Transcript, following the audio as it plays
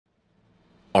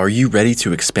Are you ready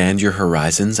to expand your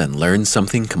horizons and learn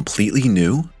something completely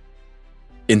new?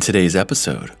 In today's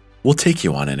episode, we'll take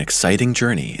you on an exciting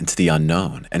journey into the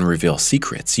unknown and reveal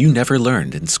secrets you never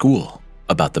learned in school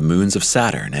about the moons of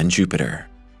Saturn and Jupiter.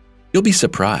 You'll be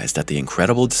surprised at the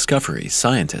incredible discoveries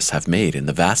scientists have made in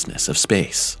the vastness of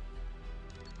space.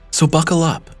 So buckle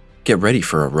up, get ready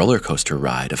for a roller coaster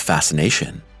ride of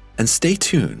fascination, and stay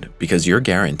tuned because you're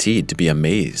guaranteed to be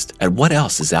amazed at what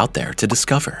else is out there to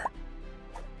discover.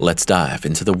 Let's dive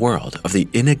into the world of the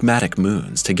enigmatic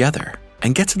moons together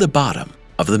and get to the bottom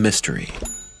of the mystery.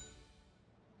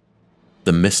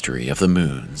 The mystery of the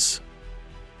moons.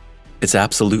 It's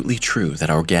absolutely true that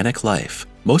organic life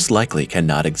most likely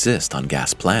cannot exist on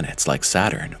gas planets like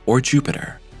Saturn or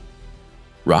Jupiter.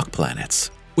 Rock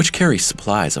planets, which carry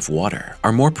supplies of water,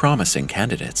 are more promising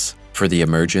candidates for the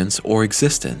emergence or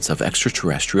existence of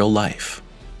extraterrestrial life.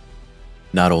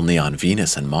 Not only on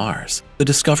Venus and Mars, the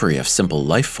discovery of simple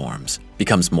life forms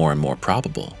becomes more and more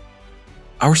probable.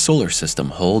 Our solar system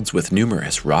holds with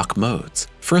numerous rock modes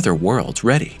further worlds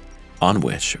ready, on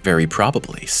which very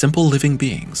probably simple living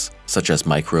beings such as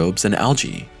microbes and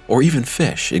algae or even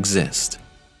fish exist.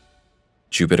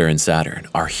 Jupiter and Saturn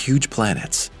are huge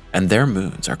planets, and their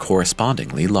moons are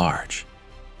correspondingly large.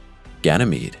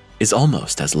 Ganymede is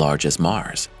almost as large as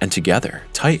Mars, and together,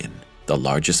 Titan, the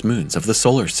largest moons of the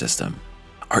solar system,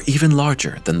 are even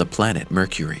larger than the planet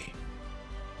Mercury.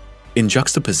 In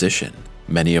juxtaposition,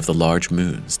 many of the large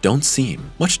moons don't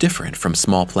seem much different from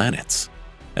small planets,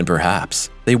 and perhaps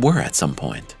they were at some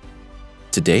point.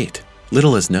 To date,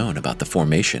 little is known about the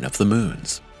formation of the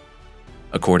moons.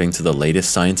 According to the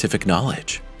latest scientific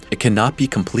knowledge, it cannot be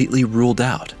completely ruled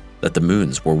out that the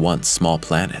moons were once small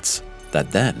planets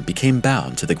that then became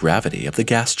bound to the gravity of the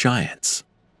gas giants.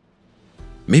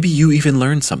 Maybe you even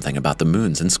learned something about the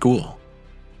moons in school.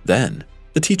 Then,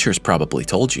 the teachers probably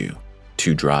told you,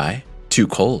 too dry, too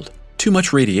cold, too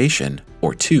much radiation,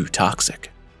 or too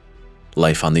toxic.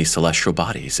 Life on these celestial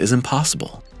bodies is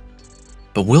impossible.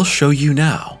 But we'll show you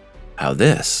now how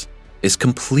this is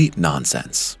complete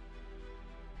nonsense.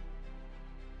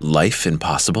 Life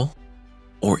impossible?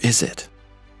 Or is it?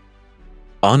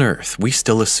 On Earth, we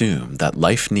still assume that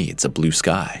life needs a blue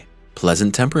sky,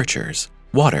 pleasant temperatures,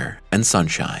 water, and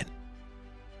sunshine.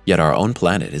 Yet our own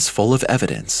planet is full of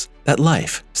evidence that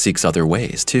life seeks other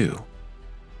ways too.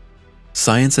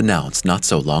 Science announced not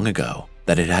so long ago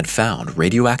that it had found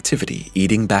radioactivity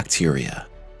eating bacteria.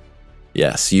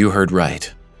 Yes, you heard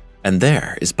right. And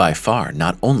there is by far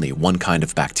not only one kind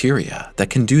of bacteria that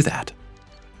can do that.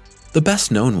 The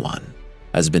best known one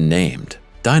has been named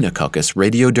Deinococcus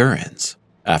radiodurans,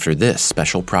 after this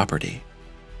special property.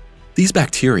 These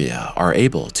bacteria are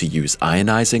able to use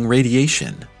ionizing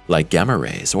radiation like gamma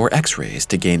rays or X-rays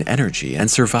to gain energy and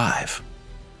survive.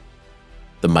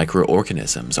 The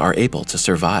microorganisms are able to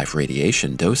survive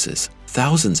radiation doses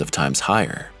thousands of times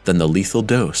higher than the lethal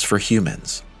dose for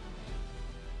humans.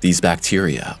 These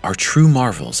bacteria are true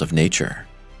marvels of nature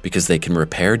because they can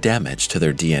repair damage to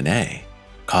their DNA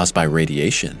caused by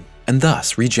radiation and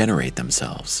thus regenerate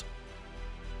themselves.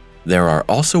 There are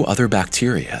also other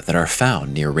bacteria that are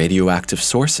found near radioactive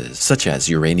sources such as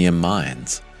uranium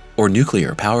mines or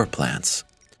nuclear power plants.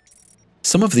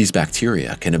 Some of these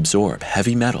bacteria can absorb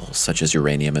heavy metals such as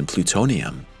uranium and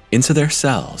plutonium into their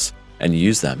cells and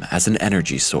use them as an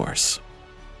energy source.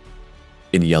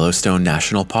 In Yellowstone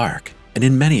National Park and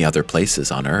in many other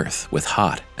places on Earth with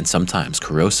hot and sometimes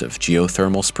corrosive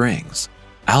geothermal springs,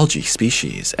 algae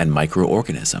species and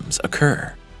microorganisms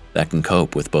occur that can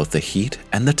cope with both the heat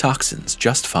and the toxins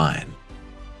just fine.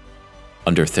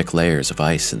 Under thick layers of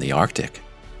ice in the Arctic,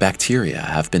 bacteria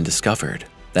have been discovered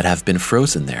that have been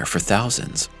frozen there for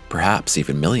thousands, perhaps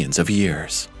even millions of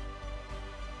years.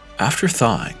 After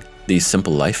thawing, these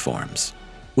simple life forms,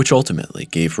 which ultimately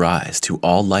gave rise to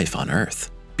all life on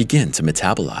Earth, begin to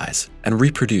metabolize and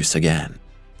reproduce again.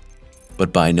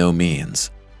 But by no means,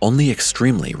 only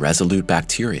extremely resolute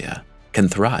bacteria can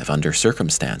thrive under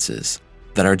circumstances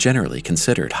that are generally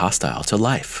considered hostile to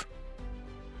life.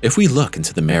 If we look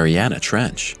into the Mariana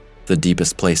Trench, the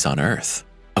deepest place on Earth,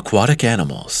 aquatic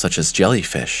animals such as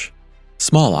jellyfish,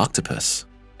 small octopus,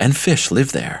 and fish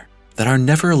live there that are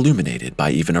never illuminated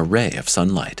by even a ray of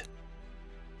sunlight.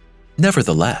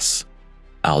 Nevertheless,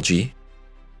 algae,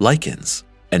 lichens,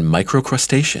 and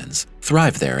microcrustaceans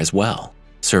thrive there as well,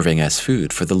 serving as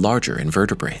food for the larger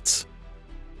invertebrates.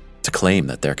 To claim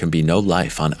that there can be no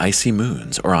life on icy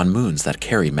moons or on moons that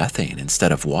carry methane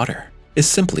instead of water is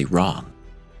simply wrong.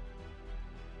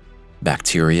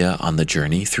 Bacteria on the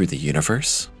journey through the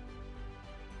universe?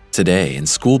 Today in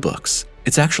school books,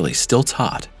 it's actually still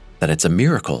taught that it's a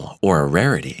miracle or a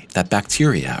rarity that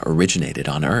bacteria originated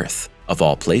on Earth, of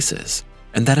all places,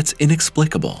 and that it's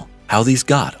inexplicable how these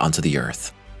got onto the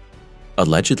Earth.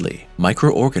 Allegedly,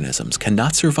 microorganisms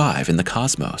cannot survive in the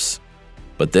cosmos,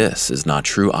 but this is not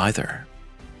true either.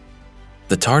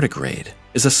 The tardigrade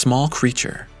is a small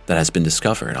creature that has been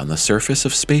discovered on the surface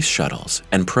of space shuttles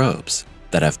and probes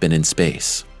that have been in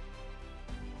space.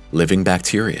 Living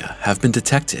bacteria have been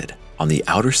detected on the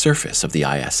outer surface of the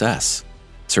ISS,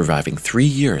 surviving 3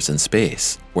 years in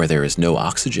space where there is no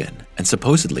oxygen and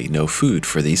supposedly no food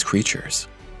for these creatures.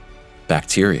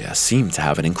 Bacteria seem to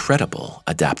have an incredible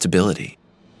adaptability.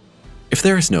 If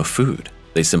there is no food,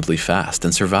 they simply fast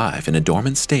and survive in a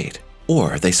dormant state,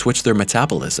 or they switch their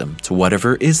metabolism to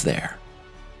whatever is there.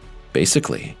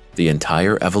 Basically, the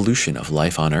entire evolution of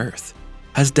life on Earth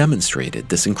has demonstrated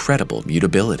this incredible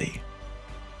mutability.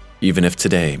 Even if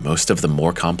today most of the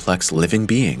more complex living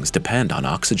beings depend on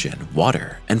oxygen,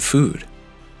 water, and food,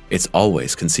 it's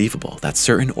always conceivable that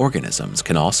certain organisms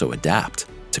can also adapt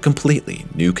to completely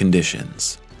new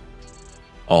conditions.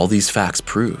 All these facts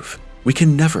prove we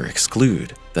can never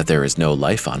exclude that there is no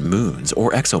life on moons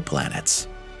or exoplanets,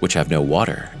 which have no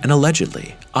water and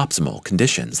allegedly optimal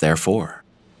conditions therefore.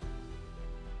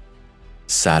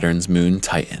 Saturn's moon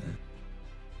Titan.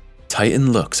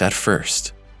 Titan looks at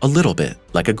first a little bit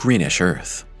like a greenish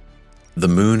Earth. The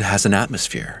moon has an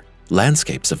atmosphere,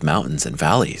 landscapes of mountains and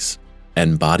valleys,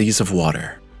 and bodies of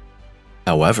water.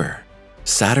 However,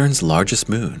 Saturn's largest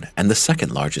moon and the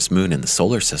second largest moon in the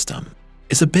solar system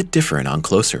is a bit different on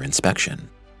closer inspection.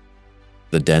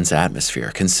 The dense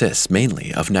atmosphere consists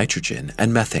mainly of nitrogen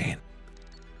and methane.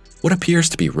 What appears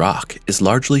to be rock is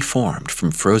largely formed from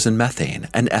frozen methane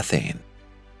and ethane.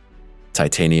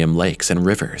 Titanium lakes and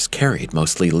rivers carried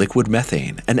mostly liquid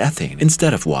methane and ethane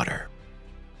instead of water.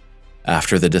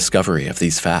 After the discovery of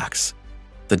these facts,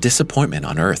 the disappointment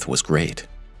on Earth was great.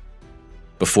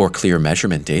 Before clear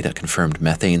measurement data confirmed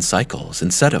methane cycles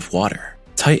instead of water,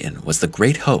 Titan was the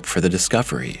great hope for the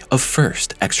discovery of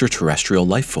first extraterrestrial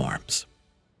life forms.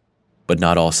 But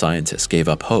not all scientists gave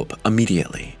up hope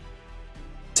immediately.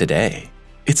 Today,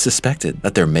 it's suspected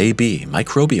that there may be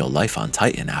microbial life on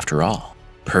Titan after all,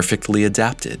 perfectly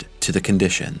adapted to the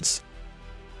conditions.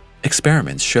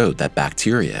 Experiments showed that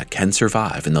bacteria can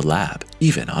survive in the lab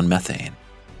even on methane.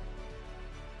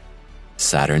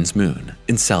 Saturn's moon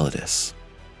Enceladus.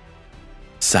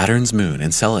 Saturn's moon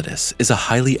Enceladus is a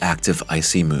highly active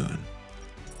icy moon.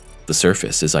 The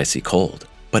surface is icy cold,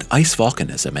 but ice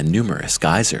volcanism and numerous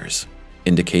geysers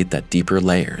indicate that deeper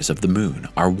layers of the moon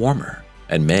are warmer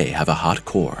and may have a hot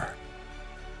core.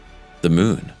 The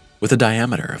moon, with a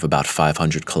diameter of about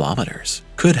 500 kilometers,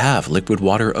 could have liquid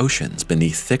water oceans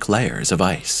beneath thick layers of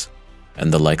ice,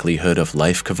 and the likelihood of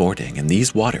life cavorting in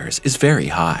these waters is very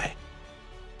high.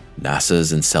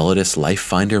 NASA's Enceladus Life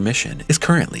Finder mission is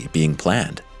currently being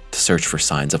planned to search for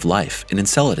signs of life in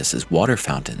Enceladus's water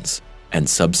fountains and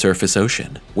subsurface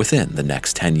ocean within the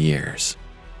next 10 years.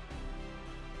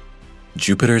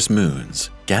 Jupiter's moons,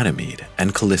 Ganymede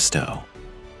and Callisto.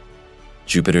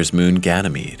 Jupiter's moon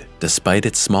Ganymede, despite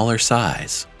its smaller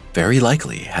size, very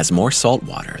likely has more salt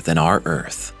water than our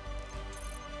Earth.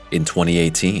 In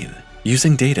 2018,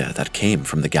 using data that came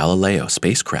from the Galileo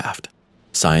spacecraft,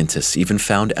 scientists even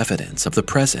found evidence of the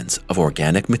presence of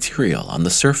organic material on the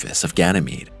surface of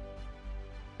Ganymede.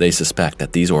 They suspect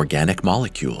that these organic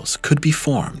molecules could be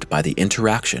formed by the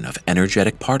interaction of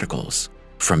energetic particles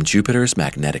from Jupiter's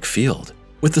magnetic field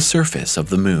with the surface of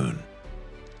the moon.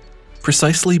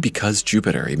 Precisely because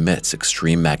Jupiter emits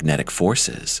extreme magnetic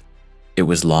forces, it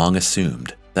was long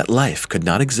assumed that life could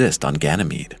not exist on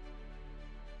Ganymede.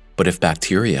 But if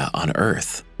bacteria on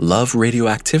Earth love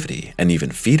radioactivity and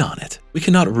even feed on it, we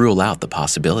cannot rule out the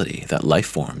possibility that life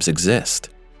forms exist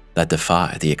that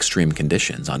defy the extreme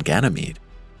conditions on Ganymede,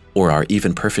 or are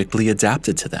even perfectly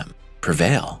adapted to them,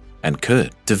 prevail, and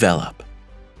could develop.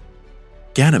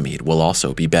 Ganymede will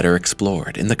also be better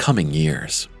explored in the coming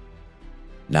years.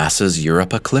 NASA's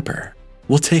Europa Clipper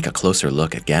will take a closer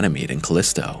look at Ganymede and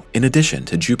Callisto in addition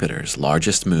to Jupiter's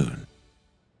largest moon.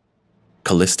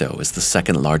 Callisto is the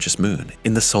second largest moon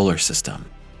in the solar system.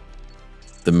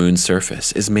 The moon's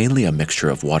surface is mainly a mixture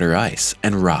of water ice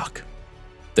and rock.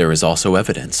 There is also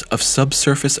evidence of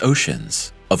subsurface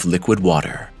oceans of liquid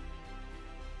water.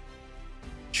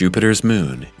 Jupiter's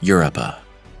moon, Europa.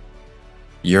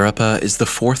 Europa is the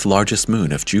fourth largest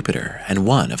moon of Jupiter and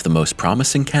one of the most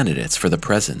promising candidates for the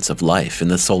presence of life in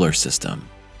the solar system.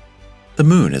 The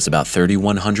moon is about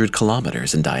 3,100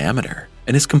 kilometers in diameter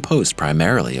and is composed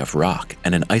primarily of rock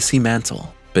and an icy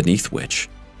mantle, beneath which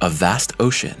a vast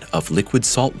ocean of liquid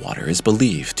salt water is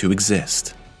believed to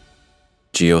exist.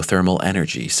 Geothermal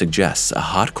energy suggests a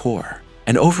hot core,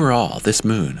 and overall this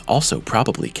moon also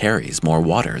probably carries more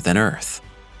water than Earth.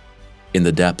 In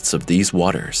the depths of these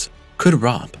waters could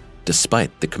romp,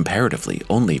 despite the comparatively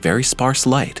only very sparse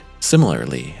light.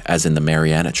 Similarly, as in the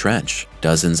Mariana Trench,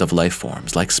 dozens of life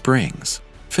forms like springs,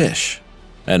 fish,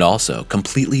 and also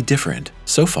completely different,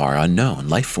 so far unknown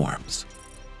life forms.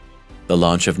 The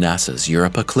launch of NASA's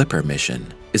Europa Clipper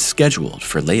mission is scheduled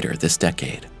for later this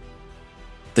decade.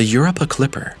 The Europa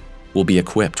Clipper will be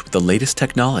equipped with the latest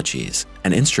technologies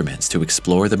and instruments to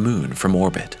explore the moon from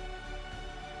orbit.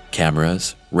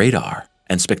 Cameras, radar,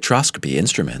 and spectroscopy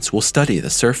instruments will study the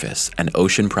surface and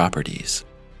ocean properties.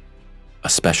 A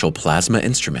special plasma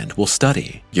instrument will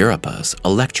study Europa's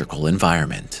electrical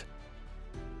environment.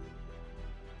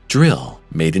 Drill,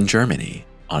 made in Germany,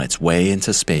 on its way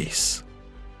into space.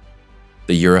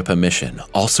 The Europa mission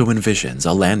also envisions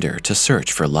a lander to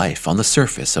search for life on the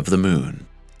surface of the moon.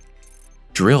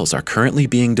 Drills are currently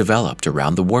being developed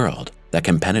around the world that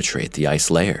can penetrate the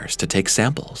ice layers to take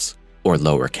samples or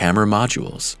lower camera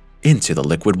modules into the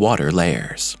liquid water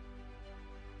layers.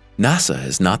 NASA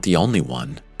is not the only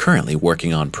one currently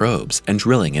working on probes and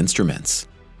drilling instruments.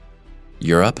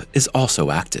 Europe is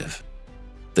also active.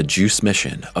 The JUICE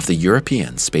mission of the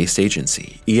European Space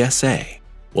Agency, ESA,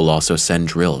 will also send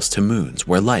drills to moons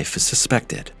where life is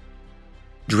suspected.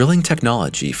 Drilling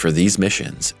technology for these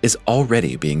missions is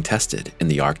already being tested in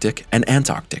the Arctic and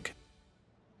Antarctic.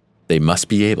 They must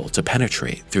be able to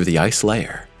penetrate through the ice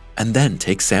layer and then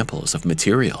take samples of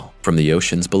material from the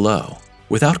oceans below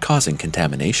without causing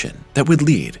contamination that would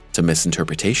lead to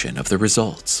misinterpretation of the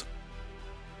results.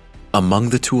 Among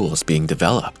the tools being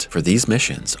developed for these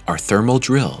missions are thermal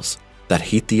drills that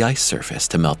heat the ice surface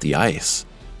to melt the ice,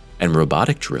 and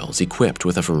robotic drills equipped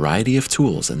with a variety of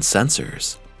tools and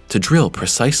sensors to drill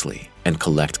precisely and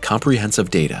collect comprehensive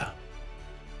data.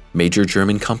 Major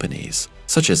German companies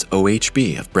such as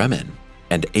OHB of Bremen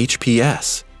and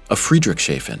HPS of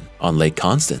Friedrichshafen on Lake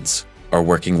Constance are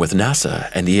working with NASA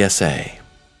and ESA.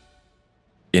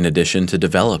 In addition to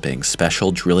developing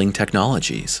special drilling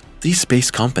technologies, these space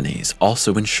companies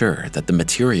also ensure that the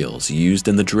materials used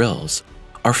in the drills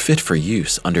are fit for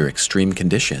use under extreme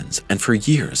conditions and for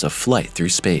years of flight through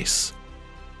space.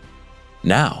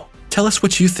 Now, tell us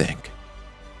what you think.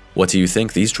 What do you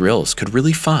think these drills could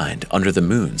really find under the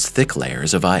moon's thick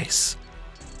layers of ice?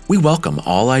 We welcome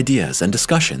all ideas and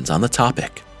discussions on the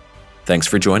topic. Thanks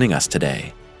for joining us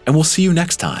today, and we'll see you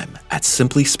next time at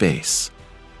Simply Space.